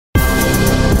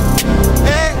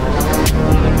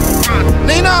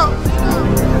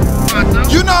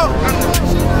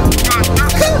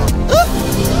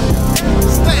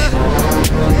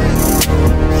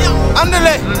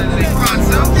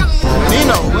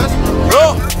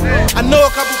I know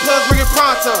a couple plugs bringing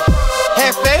Pronto.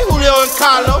 Hefe, Julio, and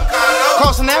Carlo.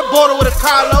 Crossing that border with a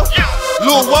Carlo.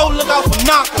 Lil Woe, look out for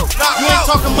Narco. You ain't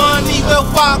talking money, well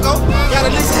Fargo. Got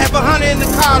at least half 100 in the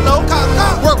Carlo.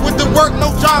 Work with the work, no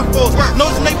job force. No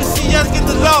neighbors see us get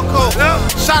the law code.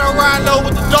 Shot a ride low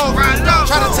with the dog.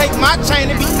 Try to take my chain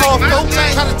and be off though.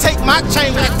 Try to take my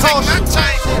chain with a caution.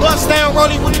 Bust down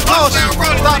rolling with the caution.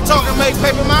 Stop talking, make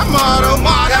paper my motto.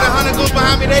 Got 100 goons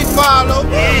behind me, they follow.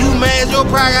 You mad, your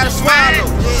pride gotta swallow.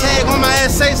 Tag on my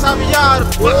ass, say Saviado.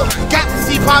 Got to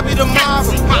see Poppy tomorrow.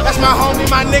 That's my homie,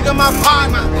 my nigga, my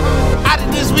partner. Out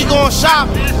of this week on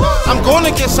shopping. I'm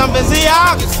gonna get some busy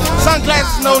August.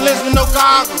 Sunglasses, no lens with no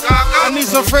goggles. I need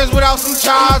some friends without some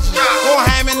charges. Go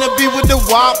ham in the beat with the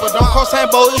whopper. Don't cross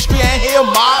Hambo Street and hear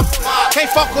mob. Can't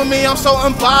fuck with me, I'm so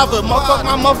unbothered. Motherfuck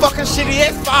my motherfucking shitty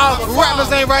ass father.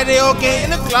 Rappers ain't right, they all get in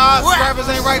the closet. Rappers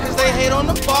ain't right cause they hate on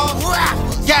the ball.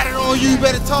 Got it on you,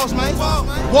 better toss, man.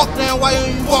 Walk down while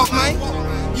you walk, man.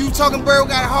 You talking bird,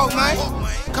 got a hawk, man.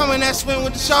 Come in that swim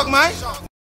with the shark, man.